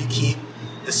know how you keep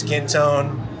the skin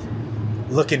tone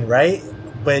looking right,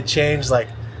 but change like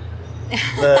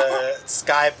the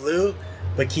sky blue,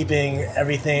 but keeping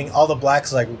everything, all the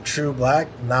blacks like true black,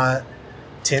 not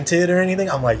tinted or anything.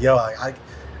 I'm like, yo, I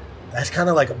that's kind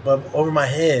of like above over my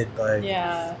head. Like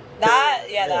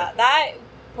that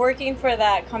working for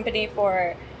that company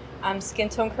for skin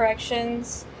tone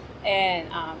corrections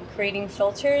and creating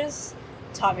filters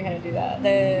taught me how to do that.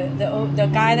 The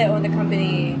guy that owned the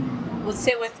company would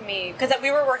sit with me because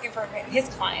we were working for his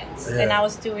clients, and I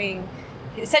was doing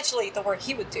essentially the work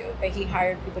he would do, but he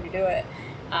hired people to do it.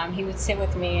 He would sit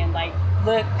with me and like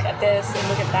look at this and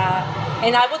look at that,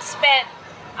 and I would spend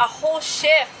a whole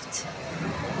shift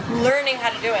learning how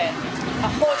to do it. A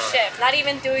whole shift, not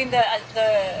even doing the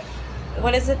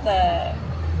what is it, the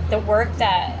work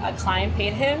that a client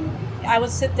paid him. I would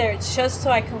sit there just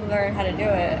so I could learn how to do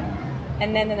it.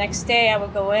 And then the next day I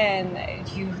would go in,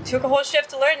 you took a whole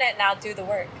shift to learn it, now do the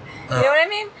work. You know what I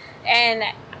mean? And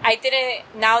I didn't,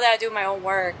 now that I do my own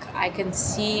work, I can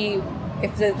see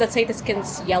if let's say the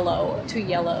skin's yellow, too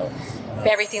yellow, but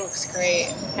everything looks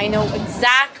great. I know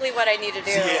exactly what I need to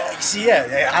do.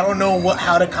 I don't know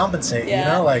how to compensate, you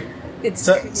know? Like,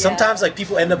 sometimes like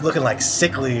people end up looking like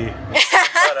sickly in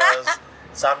photos.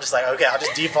 So I'm just like, okay, I'll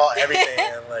just default everything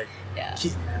and like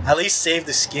at least save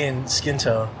the skin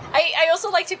tone. I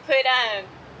also like to put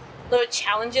little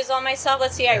challenges on myself.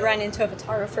 Let's say I run into a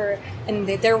photographer and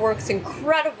their work's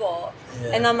incredible,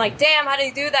 and I'm like, damn, how do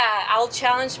you do that? I'll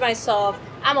challenge myself.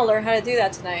 I'm gonna learn how to do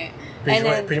that tonight.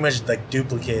 Pretty much like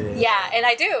duplicate it. Yeah, and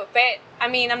I do, but I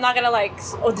mean, I'm not gonna like,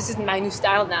 oh, this is my new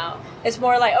style now. It's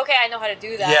more like, okay, I know how to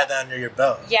do that. Yeah, that under your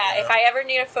belt. Yeah, if I ever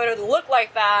need a photo to look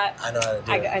like that, I know how to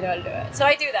do it. I know how to do it. So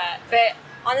I do that. But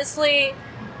honestly,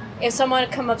 if someone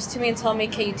comes up to me and tell me,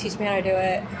 can you teach me how to do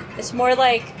it? It's more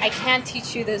like, I can't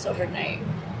teach you this overnight.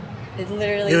 It would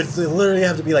literally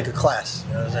have to be like a class.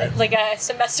 You know what I'm saying? Like a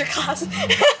semester class.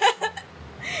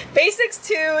 Basics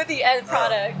to the end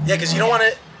product. Yeah, because you don't want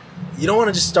to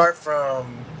just start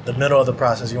from the middle of the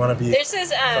process. You want to be. There's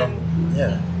this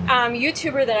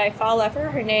YouTuber that I follow. I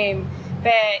forgot her name,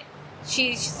 but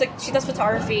she does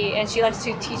photography and she likes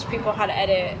to teach people how to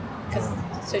edit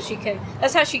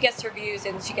that's how she gets her views,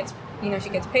 and she gets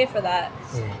paid for that.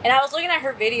 And I was looking at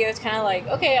her videos, kind of like,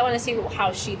 okay, I want to see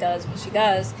how she does what she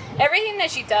does. Everything that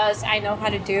she does, I know how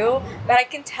to do, but I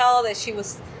can tell that she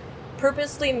was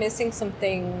purposely missing some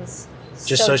things,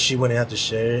 just so she wouldn't have to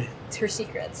share her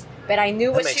secrets. But I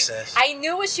knew I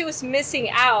knew what she was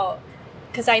missing out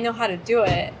because I know how to do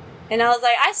it. And I was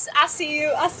like, I see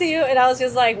you, and I was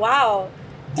just like, wow.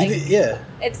 Like,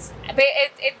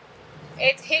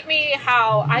 It hit me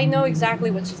how I know exactly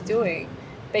what she's doing,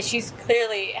 but she's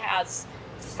clearly has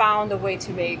found a way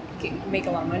to make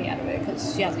a lot of money out of it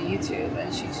because she has a YouTube,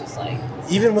 and she's just like,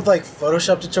 even with like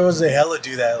Photoshop tutorials, they hella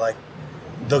do that. Like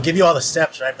they'll give you all the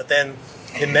steps, right? But then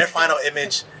in their final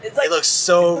image, it looks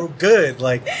so good.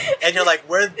 Like, and you're like,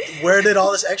 where did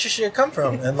all this extra shit come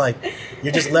from? And like,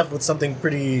 you're just left with something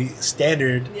pretty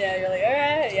standard. Yeah, you're like, all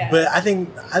right, yeah. But I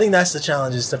think that's the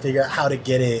challenge, is to figure out how to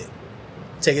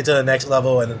take it to the next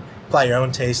level and apply your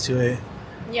own taste to it.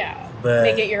 Yeah. But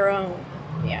make it your own.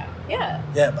 Yeah. Yeah.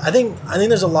 Yeah. I think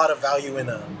there's a lot of value in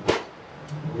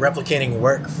replicating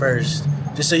work first,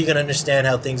 just so you can understand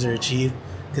how things are achieved.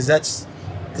 Because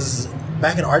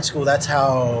back in art school, that's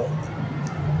how,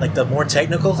 like the more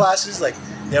technical classes, like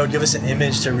they would give us an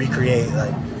image to recreate,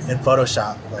 like in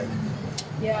Photoshop, like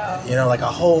like a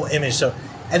whole image. So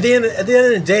at the end of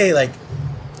the day, like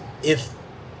if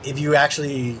you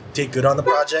actually did good on the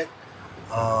project,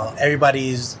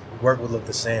 everybody's work would look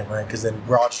the same, right? Because then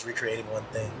we're all just recreating one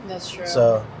thing. That's true.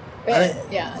 So, I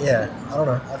don't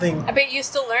know. I bet you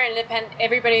still learn.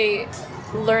 Everybody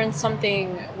learns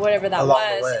something, whatever that along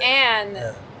was. The way.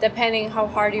 And depending how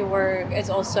hard you work, it's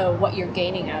also what you're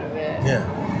gaining out of it.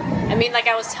 Yeah. I mean, like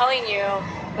I was telling you,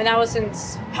 when I was in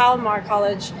Palomar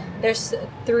College, there's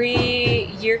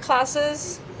 3-year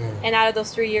classes, and out of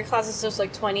those 3-year classes, there's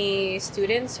like 20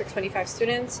 students or 25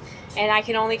 students, and I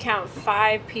can only count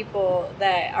 5 people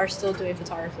that are still doing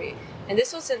photography. And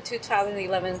this was in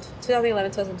 2011,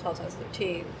 2012,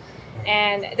 2013.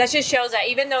 And that just shows that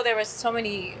even though there was so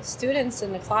many students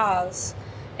in the class,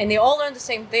 and they all learned the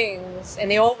same things,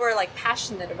 and they all were like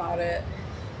passionate about it,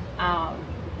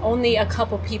 only a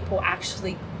couple people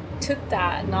actually took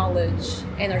that knowledge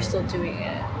and are still doing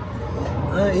it.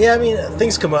 Yeah, I mean,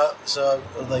 things come up, so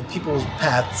like people's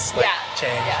paths like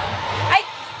change. Yeah.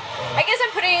 I guess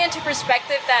I'm putting it into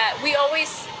perspective that we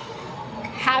always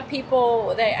have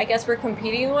people that I guess we're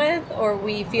competing with, or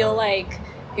we feel like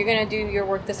you're gonna do your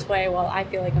work this way, well, I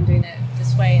feel like I'm doing it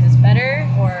this way and it's better,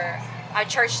 or I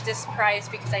charge this price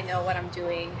because I know what I'm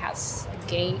doing has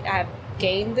gained. I've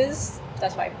gained this,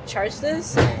 that's why I charge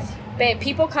this. But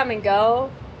people come and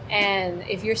go, and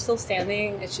if you're still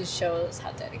standing, it just shows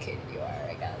how dedicated you are,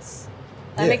 I guess.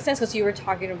 That makes sense, because you were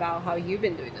talking about how you've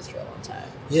been doing this for a long time.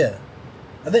 Yeah.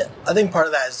 I think part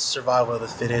of that is survival of the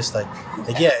fittest. Like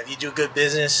yeah, if you do good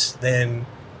business, then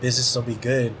business will be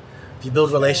good. If you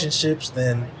build relationships,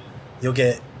 then you'll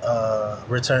get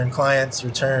return clients,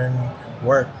 return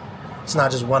work. It's not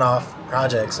just one-off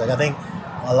projects. Like I think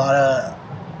a lot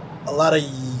of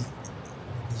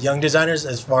young designers,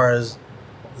 as far as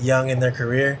young in their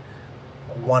career,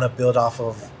 want to build off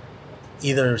of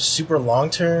either super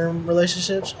long-term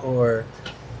relationships or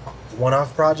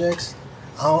one-off projects.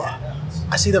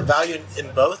 I see the value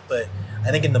in both, but I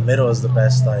think in the middle is the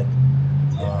best. Like,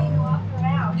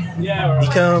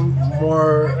 become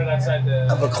more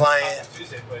of a client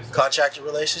contractor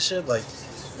relationship. Like,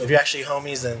 if you're actually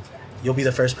homies, then you'll be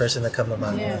the first person to come to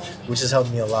mind, which has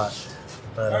helped me a lot.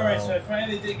 But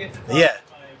yeah,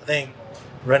 I think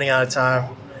running out of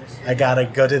time, I gotta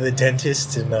go to the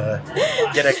dentist and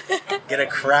get a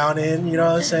crown in. You know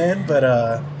what I'm saying? But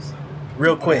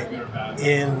real quick,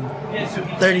 in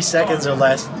 30 seconds or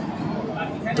less,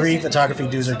 3 photography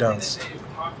do's or don'ts.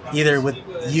 Either with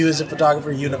you as a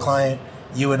photographer, you and a client,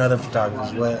 you and other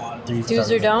photographers. What 3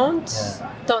 do's or don'ts?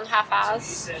 Yeah. Don't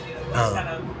half-ass.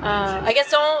 I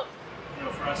guess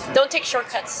don't take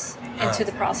shortcuts into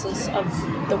the process of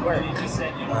the work.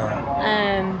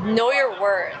 Know your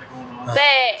worth.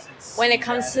 But when it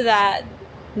comes to that,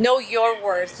 know your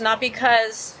worth. Not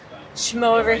because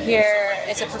Schmo over here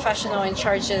is a professional and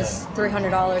charges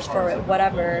 $300 for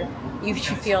whatever, you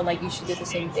should feel like you should do the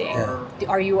same thing. Yeah.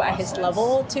 Are you at his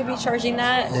level to be charging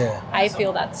that? Yeah. I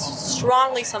feel that's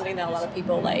strongly something that a lot of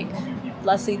people like.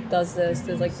 Leslie does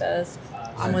like this.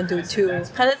 I'm gonna do it too,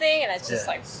 kind of thing, and it's just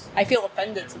like I feel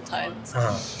offended sometimes.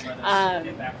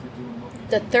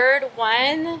 The third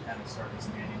one,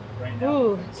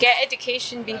 get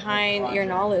education behind your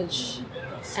knowledge,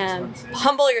 and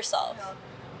humble yourself.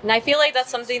 And I feel like that's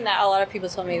something that a lot of people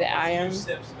tell me that I am.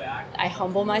 I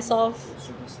humble myself.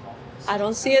 I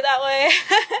don't see it that way.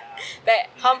 But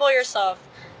humble yourself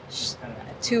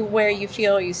to where you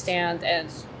feel you stand and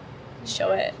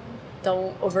show it.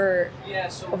 Don't over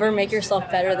make yourself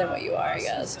better than what you are, I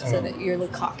guess. So that you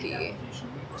look cocky.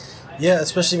 Yeah,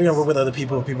 especially if you're going to work with other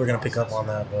people are going to pick up on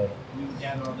that. But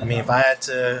I mean, if I had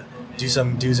to do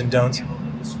some do's and don'ts,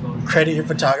 credit your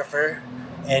photographer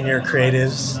and your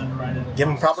creatives. Give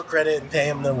them proper credit and pay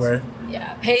them their worth.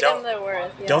 Yeah, pay them their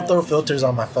worth. Yes. Don't throw filters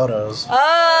on my photos.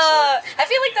 I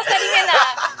feel like that's not even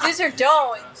do's or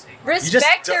don't.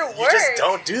 Respect their work. You just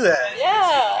don't do that.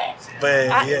 Yeah. But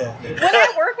when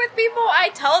I work with people,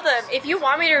 I tell them, if you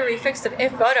want me to refix the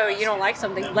photo, you don't like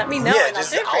something, let me know. Yeah,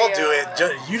 I'll do it.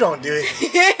 You don't do it.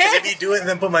 Because if you do it and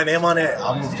then put my name on it,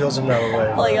 I'm going to feel some other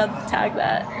way. Like, I'll tag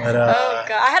that. But, oh,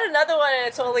 God. I had another one and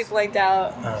it totally blanked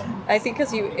out. I think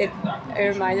because it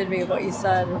reminded me of what you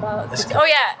said about...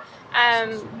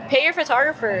 pay your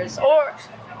photographers. Or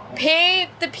pay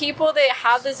the people that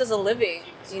have this as a living.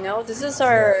 You know, this is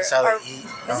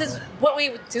this is what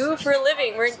we do for a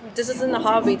living. This isn't a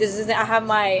hobby. I have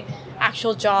my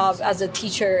actual job as a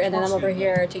teacher, and then I'm over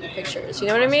here taking pictures. You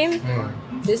know what I mean?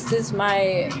 This is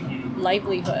my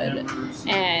livelihood,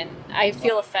 and I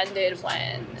feel offended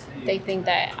when they think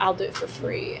that I'll do it for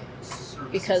free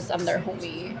because I'm their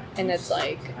homie, and it's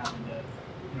like,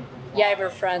 yeah, we're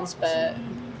friends, but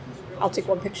I'll take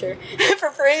one picture for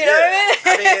free, you know what I mean?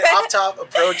 I mean, off top,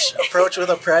 approach with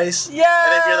a price. Yeah.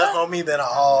 And if you're the homie, then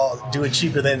I'll do it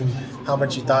cheaper than how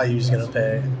much you thought you was going to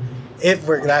pay. If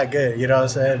we're that good, you know what I'm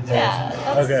saying? Yeah.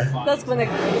 That's when the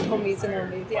homies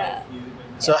and homies, yeah.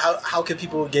 So how can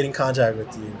people get in contact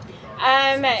with you?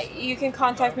 You can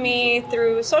contact me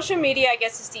through social media. I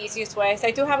guess it's the easiest way. So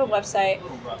I do have a website.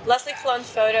 Leslie Colon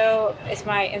Photo is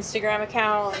my Instagram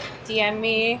account. DM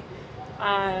me.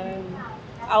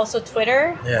 Also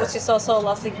Twitter, Yeah. which is also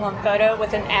Leslie Plum Photo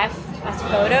with an F as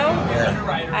photo.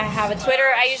 Yeah. I have a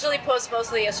Twitter. I usually post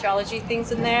mostly astrology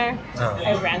things in there. Oh.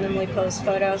 I randomly post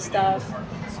photo stuff.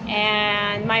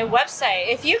 And my website.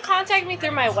 If you contact me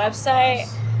through my website,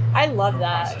 I love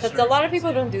that because a lot of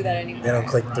people don't do that anymore. They don't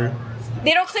click through.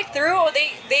 They don't click through, or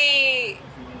they.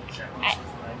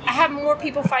 I have more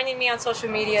people finding me on social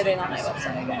media than on my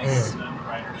website, guys.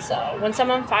 So when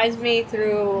someone finds me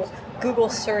through Google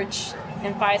search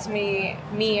and finds me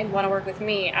and want to work with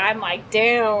me, I'm like,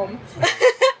 damn.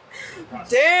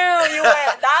 Damn, you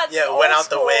went. That's Yeah, old went out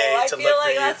the school. way I to feel look like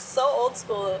for you. that's so old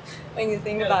school when you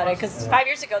think about it. Because 5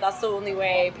 years ago, that's the only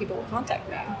way people would contact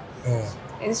me.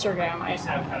 Instagram,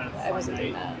 I wasn't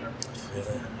doing that.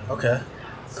 Okay,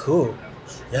 cool.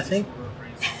 Yeah, I think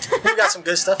we got some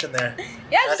good stuff in there.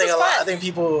 Yeah, I this think is fun. I think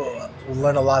people will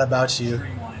learn a lot about you.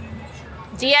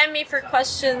 DM me for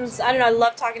questions. I don't know. I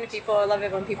love talking to people. I love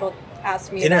it when people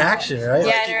ask me. Interaction, right?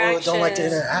 Yeah, like people don't like to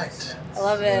interact. I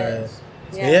love it.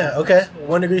 Yeah. Okay.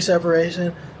 1 degree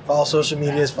separation. Follow social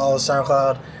medias. Follow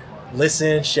SoundCloud.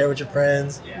 Listen. Share with your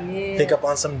friends. Yeah. Pick up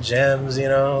on some gems. You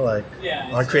know, like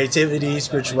on creativity,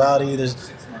 spirituality.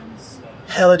 There's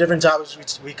hella different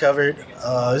topics we covered.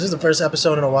 This is the first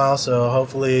episode in a while, so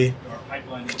hopefully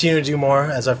continue to do more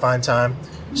as I find time.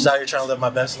 Just out here trying to live my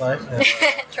best life. And,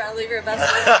 Trying to live your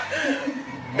best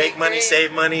life. make money,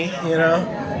 save money. You know.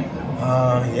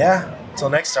 Yeah. Until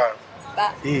next time.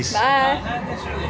 Bye. Peace. Bye.